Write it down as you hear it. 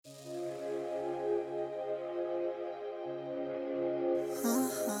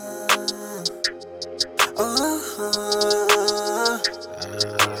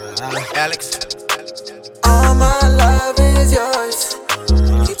Alex. All my love is yours.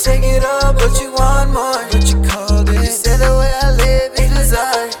 You take it all, but you want more. What you called it? You said the way I live is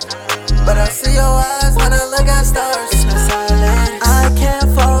bizarre, but I see your eyes when I look at stars. It's not silent. I can't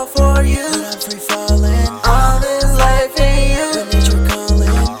fall for you, but I'm free falling. All this life ain't you, the nature calling.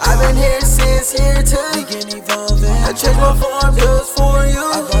 I've been here since year 2, begin evolving. I changed my form just for you.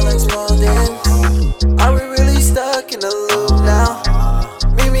 I ball like Spalding. Are we really stuck in the loop now?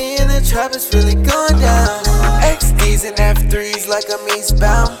 Meet me in the trap, it's really going down. XDs and F3s like I'm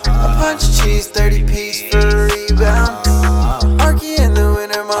eastbound. I punch cheese, 30 piece for a rebound. Arky in the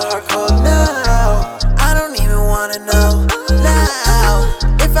winter, my heart cold now. I don't even wanna know now.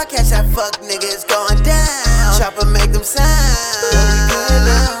 If I catch that fuck nigga, it's going down. Chopper make them sound.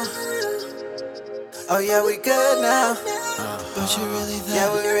 Oh yeah, we good now. But you really there?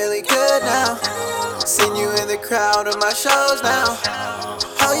 Yeah, we really good now. Seen you in the crowd of my shows now.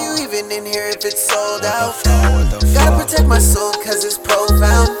 How you even in here if it's sold out? Gotta protect my soul cause it's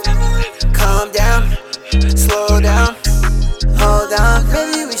profound. Calm down, slow down, hold on.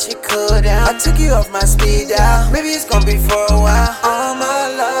 Maybe we should cool down. I took you off my speed dial. Maybe it's gonna be for a while. All my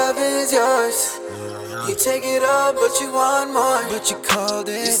love is yours. You take it all but you want more. But you called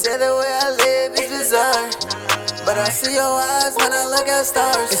it. You said the way I live is bizarre, but I see your eyes when I look at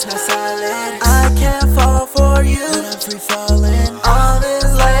stars. It's not silent. I can't fall for you, but I'm free falling. All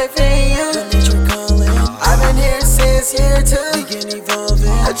this life ain't you, the nature calling. I've been here since year 2, begin evolving.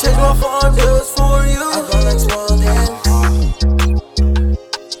 I changed my form just for you. I ball like Spalding.